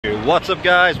What's up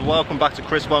guys, welcome back to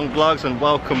Chris Wong Vlogs and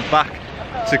welcome back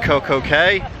to Coco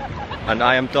Cay. And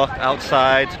I am docked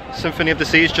outside Symphony of the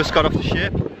Seas, just got off the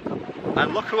ship.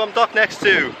 And look who I'm docked next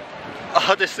to,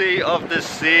 Odyssey of the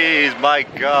Seas, my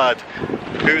god.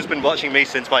 Who's been watching me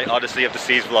since my Odyssey of the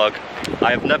Seas vlog?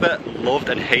 I have never loved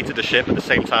and hated the ship at the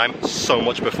same time so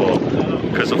much before.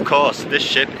 Because of course, this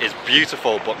ship is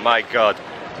beautiful, but my god,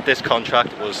 this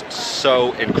contract was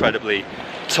so incredibly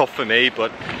tough for me,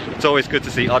 but it's always good to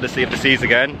see Odyssey of the Seas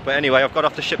again. But anyway, I've got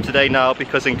off the ship today now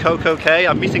because in Coco Cay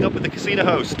I'm meeting up with the casino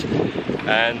host,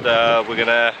 and we're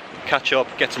gonna catch up,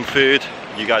 get some food.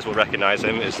 You guys will recognize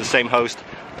him. It's the same host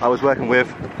I was working with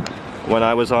when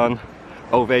I was on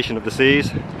Ovation of the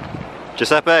Seas.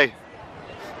 Giuseppe,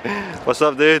 what's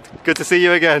up dude? Good to see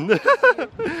you again.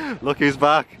 Look who's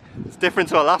back. It's different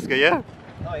to Alaska, yeah?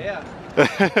 Oh yeah.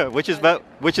 Which is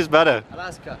better?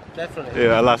 Alaska, definitely.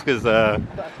 Yeah,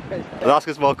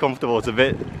 Alaska's more comfortable.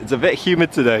 It's a bit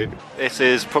humid today. This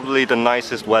is probably the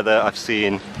nicest weather I've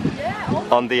seen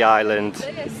on the island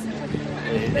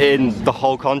in the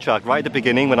whole contract. Right at the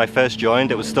beginning when I first joined,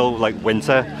 it was still like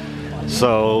winter,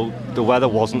 so the weather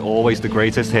wasn't always the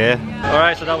greatest here.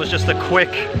 Alright, so that was just a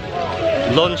quick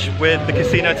lunch with the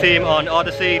casino team on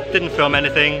Odyssey. Didn't film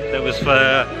anything.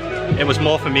 It was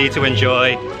more for me to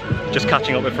enjoy. Just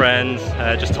catching up with friends,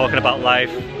 just talking about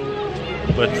life.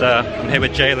 But I'm here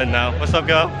with Jalen now. What's up,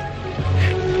 girl?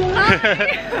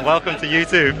 Welcome to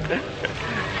YouTube.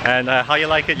 And how you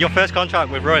like it? Your first contract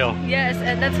with Royal? Yes,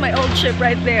 and that's my old ship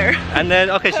right there. And then,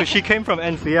 okay, so she came from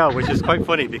NCL, which is quite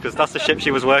funny because that's the ship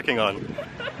she was working on.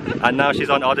 And now she's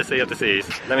on Odyssey of the Seas.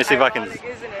 Let me see if I can... Isn't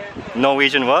it?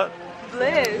 Norwegian what?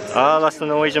 Bliss. Oh, that's the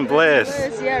Norwegian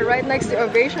Bliss. Yeah, right next to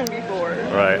Ovation before.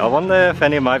 Right, I wonder if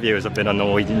any of my viewers have been on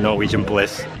Norwegian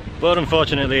Bliss. But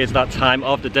unfortunately it's that time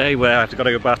of the day where I've got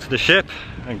to go back to the ship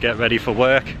and get ready for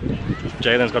work.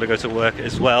 Jalen's got to go to work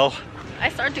as well. I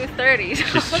start 2:30.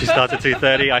 She started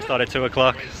 2:30, I started 2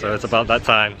 o'clock, so it's about that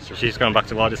time. So she's going back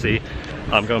to Odyssey,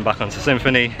 I'm going back onto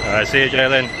Symphony. Alright, see you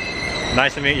Jalen.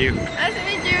 Nice to meet you. Nice to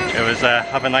meet you. It was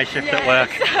have a nice shift at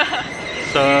work.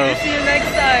 So see you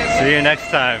next time. See you next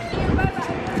time.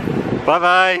 Bye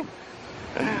bye.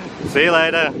 See you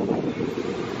later.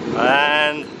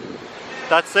 And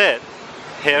that's it.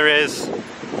 Here is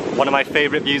one of my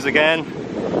favorite views again.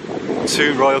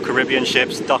 2 Royal Caribbean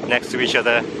ships docked next to each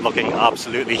other, looking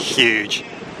absolutely huge.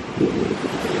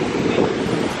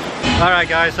 Alright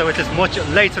guys, so it is much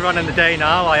later on in the day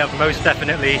now. I have most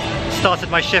definitely started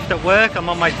my shift at work. I'm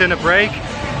on my dinner break.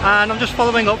 And I'm just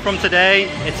following up from today.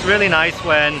 It's really nice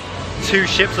when 2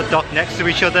 ships are docked next to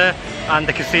each other and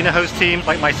the casino host team,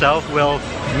 like myself, will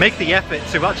make the effort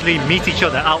to actually meet each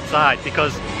other outside,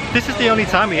 because this is the only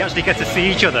time we actually get to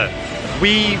see each other.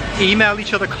 We email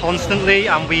each other constantly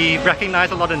and we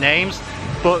recognize a lot of names,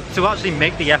 but to actually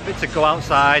make the effort to go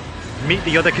outside, meet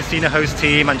the other casino host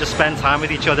team and just spend time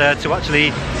with each other, to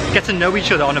actually get to know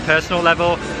each other on a personal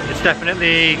level, it's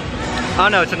definitely, I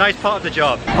don't know, it's a nice part of the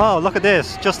job. Oh, look at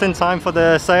this, just in time for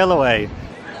the sail away.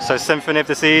 So Symphony of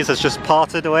the Seas has just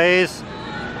parted ways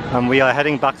and we are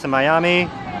heading back to Miami,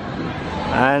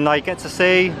 and I get to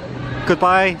say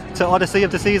goodbye to Odyssey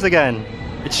of the Seas again.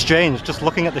 It's strange just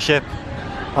looking at the ship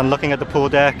and looking at the pool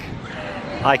deck.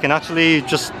 I can actually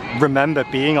just remember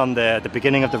being on there at the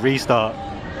beginning of the restart.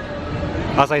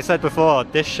 As I said before,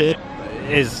 this ship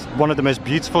is one of the most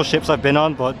beautiful ships I've been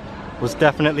on, but was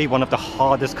definitely one of the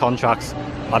hardest contracts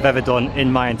I've ever done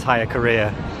in my entire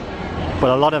career. But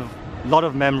a lot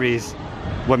of memories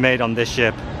were made on this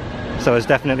ship, so it's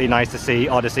definitely nice to see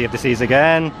Odyssey of the Seas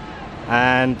again.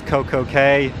 And Coco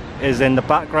Cay is in the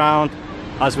background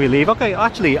as we leave. Okay,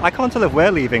 actually I can't tell if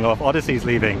we're leaving or if Odyssey's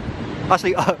leaving.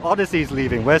 Actually Odyssey's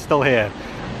leaving, we're still here.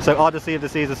 So Odyssey of the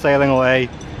Seas is sailing away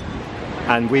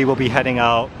and we will be heading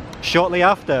out shortly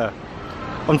after.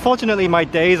 Unfortunately, my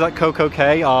days at Coco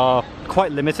Cay are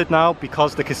quite limited now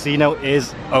because the casino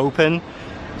is open.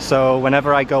 So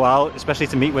whenever I go out, especially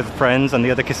to meet with friends and the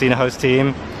other casino host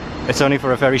team, it's only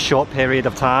for a very short period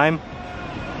of time.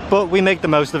 But we make the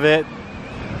most of it.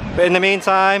 But in the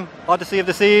meantime, Odyssey of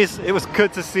the Seas, it was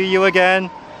good to see you again.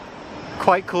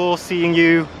 Quite cool seeing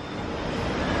you,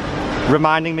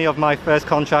 reminding me of my first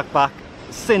contract back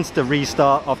since the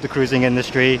restart of the cruising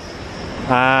industry.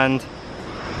 And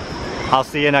I'll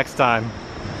see you next time.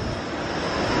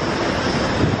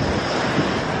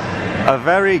 A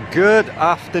very good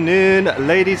afternoon,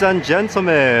 ladies and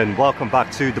gentlemen. Welcome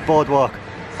back to the boardwalk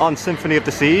on Symphony of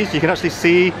the Seas. You can actually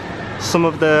see some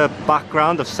of the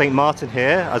background of St. Martin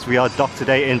here as we are docked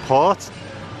today in port.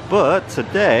 But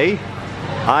today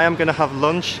I am going to have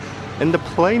lunch in the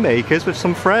Playmakers with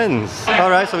some friends.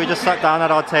 Alright, so we just sat down at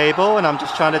our table and I'm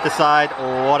just trying to decide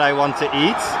what I want to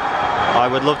eat. I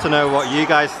would love to know what you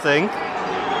guys think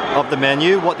of the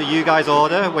menu. What do you guys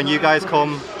order when you guys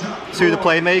come to the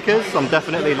Playmakers? I'm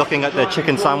definitely looking at the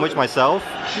chicken sandwich myself,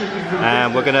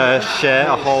 and we're gonna share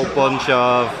a whole bunch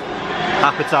of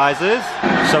appetizers.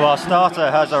 So our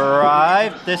starter has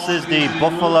arrived. This is the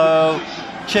buffalo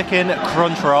chicken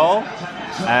crunch roll,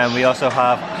 and we also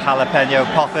have jalapeno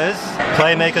poppers.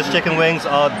 Playmakers chicken wings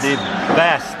are the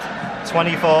best.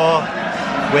 24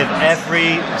 with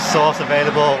every sauce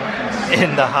available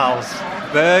in the house.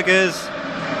 Burgers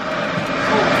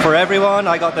for everyone.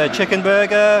 I got the chicken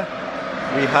burger.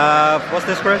 We have, what's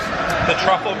this, Chris? The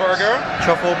truffle burger.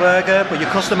 Truffle burger, but you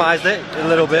customized it a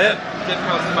little bit. Did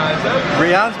customize it.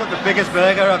 Rianne's got the biggest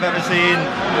burger I've ever seen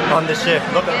on the ship.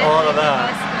 Look at all of that.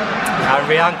 And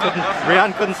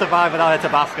Rianne couldn't survive without a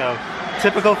Tabasco.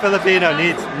 Typical Filipino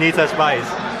needs her spice.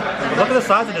 But look at the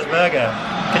size of this burger.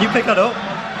 Can you pick it up?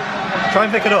 Try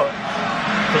and pick it up.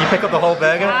 Can you pick up the whole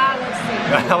burger? Let's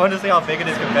see. I want to see how big it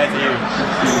is compared to you.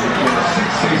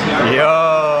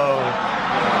 Yo!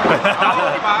 Oh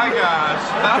my gosh.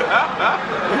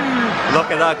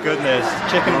 Look at that goodness.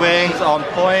 Chicken wings on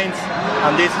point.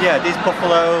 And these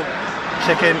buffalo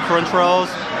chicken crunch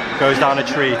rolls goes down a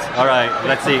treat. Alright,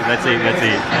 let's eat. The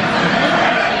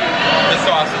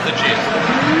sauce is the cheese.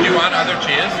 Do you want other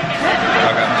cheese?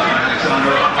 Okay.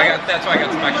 That's why I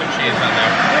got some extra cheese on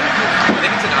there. I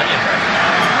think it's an onion ring.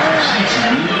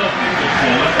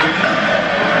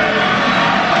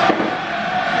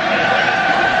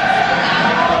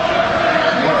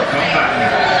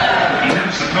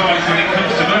 When it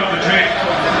comes to geometry,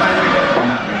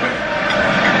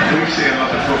 we see a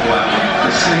lot of football out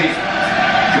to see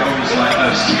goals like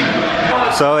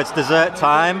this. So it's dessert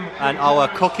time, and our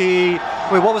cookie.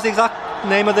 Wait, what was the exact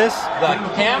name of this? The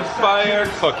campfire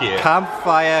cookie.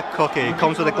 Campfire cookie.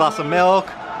 Comes with a glass of milk.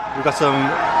 We've got some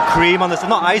cream on this. It's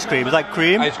not ice cream, is that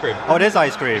cream? Ice cream. Oh, it is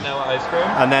ice cream. Vanilla ice cream.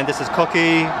 And then this is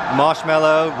cookie,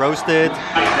 marshmallow, roasted.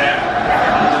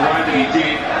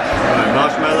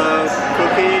 Marshmallow,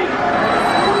 cookie.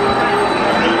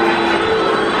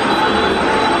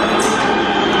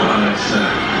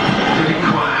 Pretty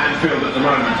quiet Anfield at the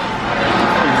moment.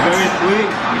 It's very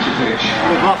sweet.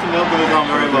 The glass of milk goes on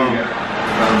very well.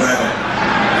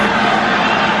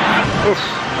 Oof,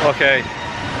 okay,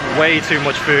 way too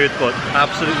much food, but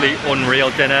absolutely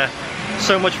unreal dinner.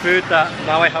 So much food that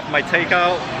now I have my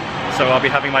takeout. So I'll be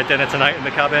having my dinner tonight in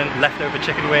the cabin. Leftover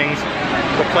chicken wings.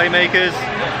 For Playmakers,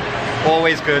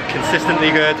 always good,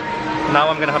 consistently good. Now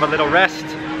I'm gonna have a little rest,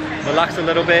 relax a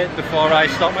little bit before I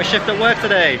start my shift at work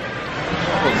today.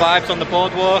 But vibes on the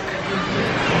boardwalk,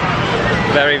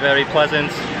 very, very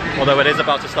pleasant. Although it is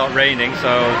about to start raining,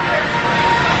 so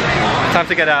time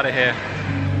to get out of here.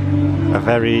 A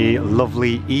very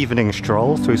lovely evening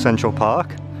stroll through Central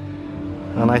Park.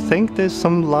 And I think there's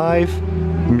some live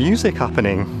music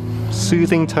happening.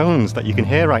 Soothing tones that you can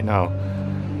hear right now.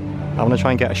 I want to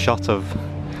try and get a shot of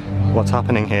what's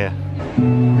happening here.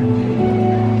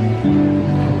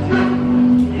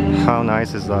 How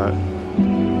nice is that?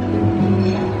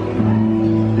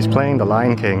 He's playing The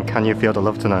Lion King, Can You Feel the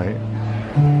Love Tonight?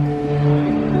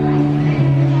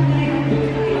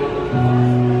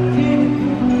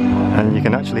 And you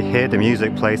can actually hear the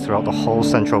music play throughout the whole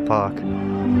Central Park.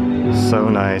 So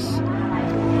nice.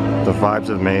 The vibes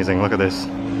are amazing, look at this.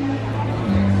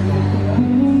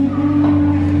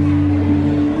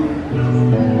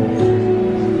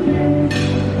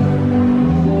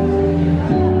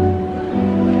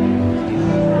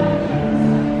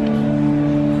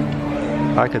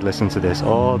 I could listen to this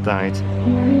all night.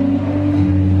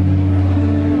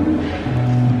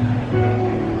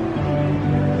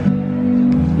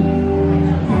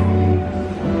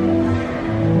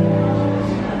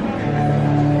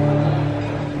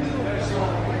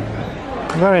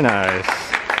 Very nice.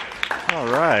 All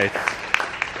right.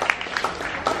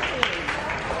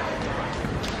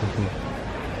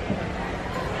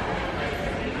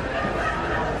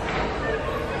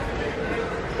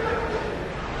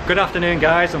 Good afternoon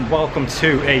guys, and welcome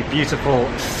to a beautiful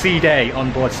sea day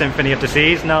on board Symphony of the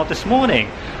Seas. Now this morning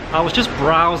I was just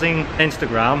browsing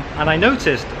Instagram and I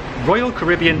noticed Royal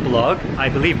Caribbean blog, I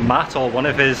believe Matt or one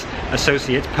of his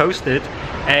associates posted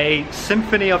a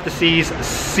Symphony of the Seas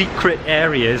secret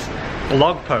areas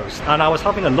blog post, and I was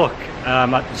having a look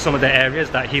at some of the areas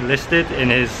that he listed in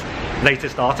his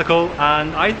latest article,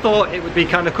 and I thought it would be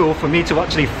kind of cool for me to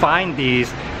actually find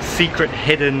these secret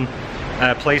hidden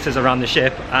places around the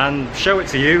ship and show it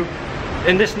to you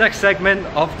in this next segment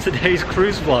of today's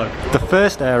cruise vlog. The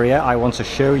first area I want to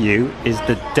show you is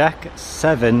the Deck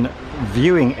 7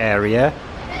 viewing area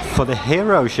for the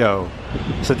hero show.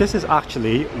 So this is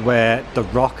actually where the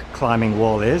rock climbing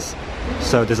wall is.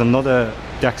 So there's another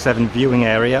Deck 7 viewing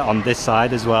area on this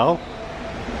side as well.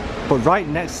 But right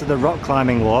next to the rock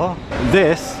climbing wall,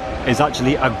 this is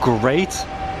actually a great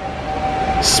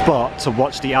spot to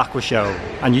watch the aqua show,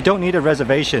 and you don't need a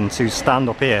reservation to stand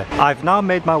up here. I've now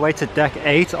made my way to Deck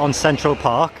 8 on Central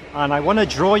Park, and I want to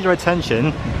draw your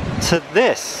attention to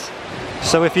this.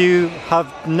 So if you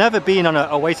have never been on an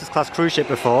Oasis class cruise ship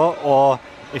before, or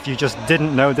if you just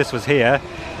didn't know this was here,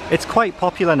 it's quite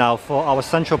popular now for our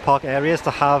Central Park areas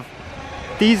to have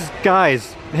these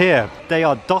guys here. They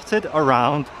are dotted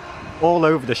around all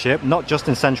over the ship, not just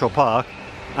in Central Park.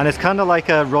 And it's kind of like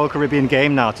a Royal Caribbean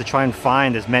game now to try and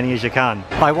find as many as you can.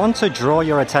 I want to draw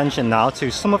your attention now to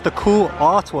some of the cool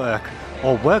artwork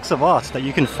or works of art that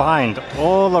you can find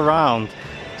all around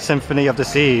Symphony of the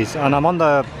Seas. And I'm on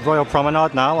the Royal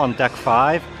Promenade now on Deck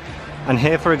 5. And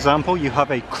here, for example, you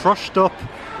have a crushed up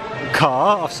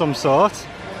car of some sort.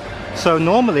 So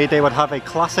normally they would have a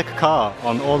classic car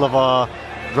on all of our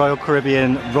Royal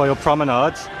Caribbean Royal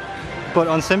Promenades. But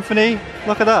on Symphony,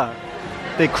 look at that.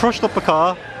 They crushed up a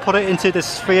car, put it into this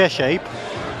sphere shape,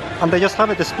 and they just have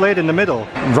it displayed in the middle.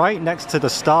 Right next to the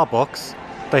Starbucks,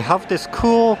 they have this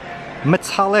cool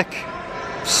metallic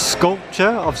sculpture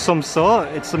of some sort.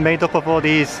 It's made up of all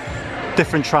these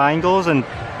different triangles and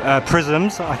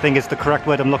prisms, I think is the correct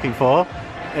word I'm looking for.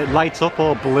 It lights up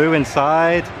all blue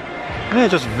inside. Yeah,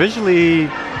 just visually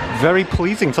very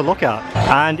pleasing to look at.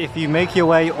 And if you make your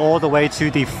way all the way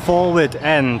to the forward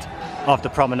end of the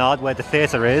promenade where the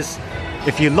theatre is,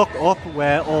 if you look up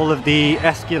where all of the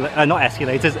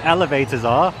elevators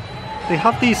are, they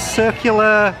have these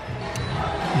circular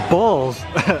balls.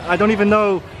 I don't even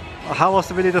know how else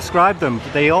to really describe them.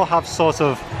 They all have sort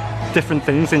of different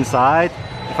things inside.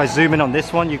 If I zoom in on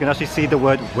this one, you can actually see the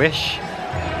word wish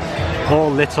all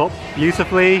lit up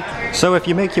beautifully. So if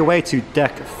you make your way to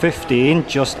Deck 15,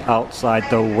 just outside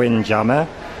the Windjammer,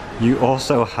 you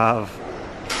also have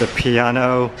the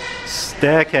piano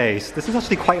staircase. This is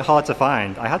actually quite hard to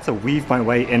find. I had to weave my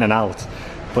way in and out,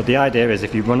 but the idea is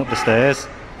if you run up the stairs,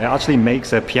 it actually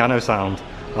makes a piano sound.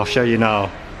 I'll show you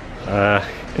now.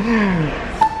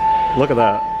 Look at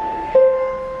that.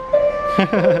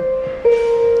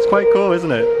 It's quite cool,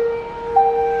 isn't it?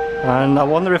 And I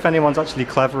wonder if anyone's actually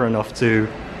clever enough to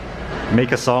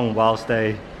make a song whilst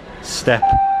they step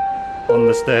on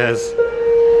the stairs.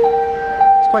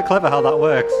 It's quite clever how that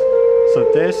works. So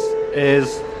this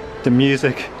is the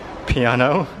music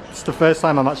piano. It's the first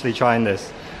time I'm actually trying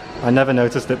this. I never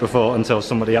noticed it before until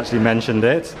somebody actually mentioned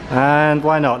it. And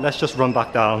why not? Let's just run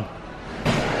back down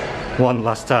one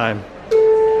last time.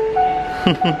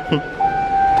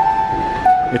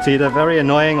 It's either very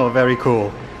annoying or very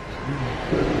cool.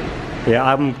 Yeah,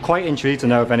 I'm quite intrigued to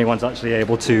know if anyone's actually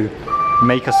able to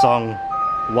make a song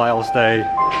whilst they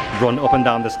run up and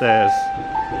down the stairs.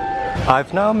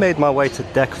 I've now made my way to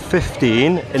Deck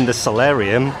 15 in the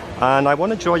solarium, and I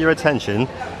want to draw your attention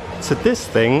to this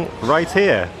thing right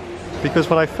here, because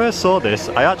when I first saw this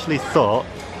I actually thought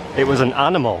it was an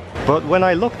animal, but when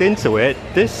I looked into it,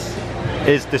 this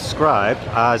is described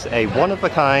as a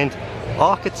one-of-a-kind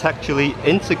architecturally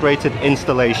integrated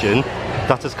installation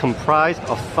that is comprised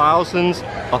of thousands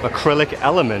of acrylic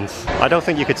elements. I don't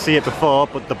think you could see it before,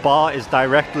 but the bar is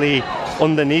directly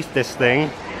underneath this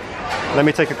thing. Let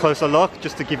me take a closer look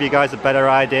just to give you guys a better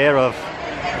idea of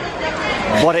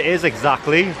what it is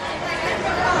exactly.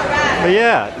 But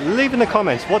yeah, leave in the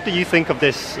comments, what do you think of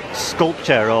this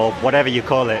sculpture or whatever you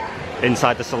call it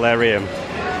inside the solarium?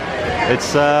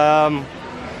 It's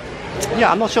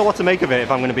yeah, I'm not sure what to make of it,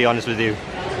 if I'm going to be honest with you.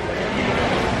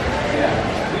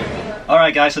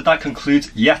 Alright guys, so that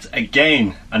concludes yet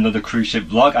again another cruise ship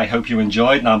vlog. I hope you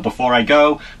enjoyed. Now before I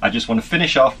go, I just want to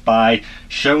finish off by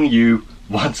showing you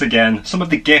once again some of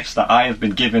the gifts that I have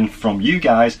been given from you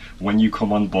guys when you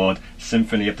come on board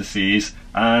Symphony of the Seas.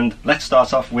 And let's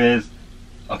start off with,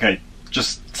 okay,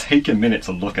 just take a minute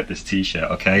to look at this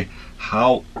t-shirt, okay?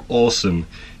 How awesome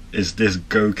is this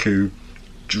Goku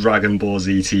Dragon Ball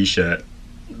Z t-shirt?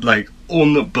 Like,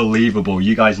 unbelievable.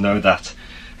 You guys know that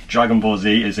Dragon Ball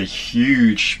Z is a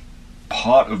huge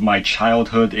part of my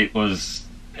childhood. It was,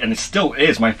 and it still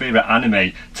is, my favorite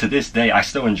anime. To this day, I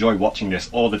still enjoy watching this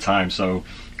all the time. So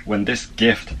when this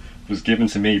gift was given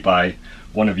to me by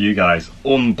one of you guys,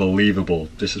 unbelievable.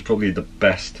 This is probably the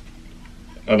best,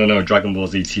 I don't know, Dragon Ball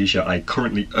Z t-shirt I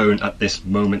currently own at this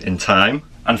moment in time.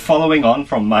 And following on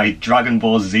from my Dragon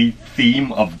Ball Z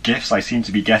theme of gifts I seem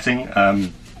to be getting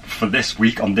for this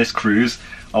week on this cruise,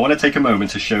 I want to take a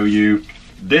moment to show you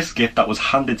this gift that was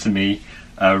handed to me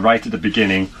right at the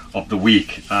beginning of the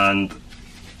week, and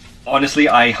honestly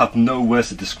I have no words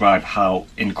to describe how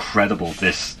incredible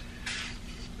this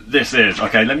is.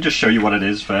 Okay, let me just show you what it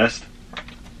is first.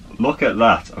 Look at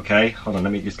that. Okay, hold on,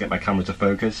 let me just get my camera to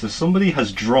focus. So somebody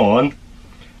has drawn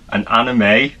an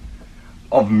anime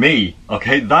of me.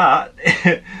 Okay, that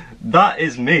that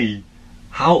is me.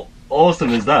 How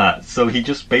awesome is that? So he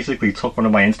just basically took one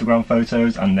of my Instagram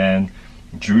photos and then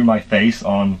drew my face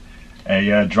on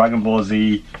a Dragon Ball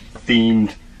Z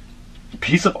themed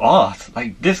piece of art.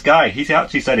 Like, this guy, he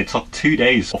actually said it took 2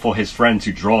 days for his friend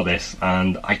to draw this,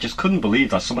 and I just couldn't believe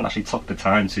that someone actually took the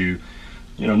time to,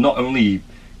 you know, not only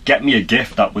get me a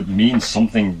gift that would mean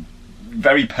something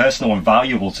very personal and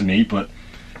valuable to me, but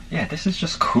yeah, this is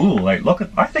just cool. Like, look at,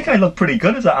 I think I look pretty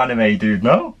good as an anime dude,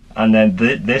 no? And then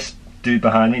this dude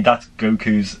behind me, that's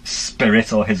Goku's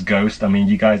spirit or his ghost. I mean,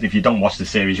 you guys, if you don't watch the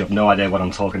series, you have no idea what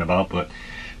I'm talking about, but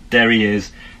there he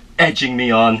is, edging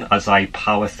me on as I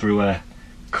power through a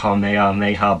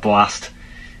Kamehameha blast.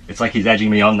 It's like he's edging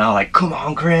me on now, like, come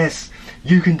on Chris,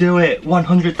 you can do it,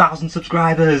 100,000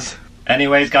 subscribers.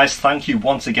 Anyways guys, thank you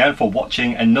once again for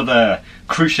watching another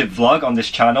cruise ship vlog on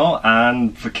this channel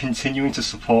and for continuing to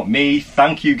support me.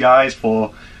 Thank you guys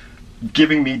for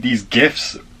giving me these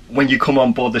gifts when you come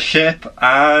on board the ship,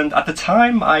 and at the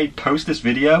time I post this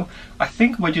video, I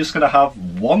think we're just going to have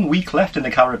 1 week left in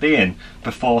the Caribbean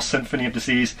before Symphony of the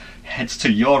Seas heads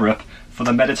to Europe for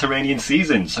the Mediterranean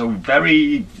season. So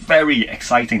very, very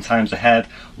exciting times ahead.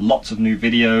 Lots of new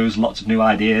videos, lots of new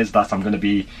ideas that I'm going to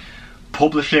be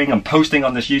publishing and posting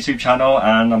on this YouTube channel,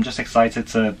 and I'm just excited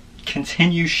to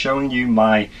continue showing you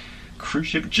my cruise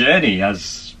ship journey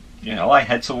as, you know, I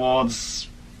head towards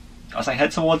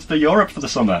the Europe for the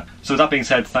summer. So with that being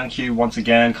said, thank you once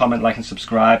again. Comment, like and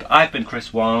subscribe. I've been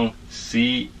Chris Wong.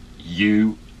 See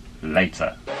you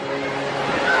later.